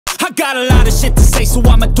I got a lot of shit to say, so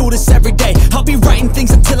I'ma do this every day. I'll be writing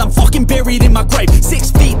things until I'm fucking buried in my grave.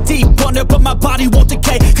 6 feet deep under, but my body won't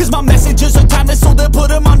decay, cause my messages are timeless, so they'll put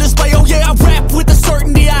them on display. Oh yeah, I rap with the soul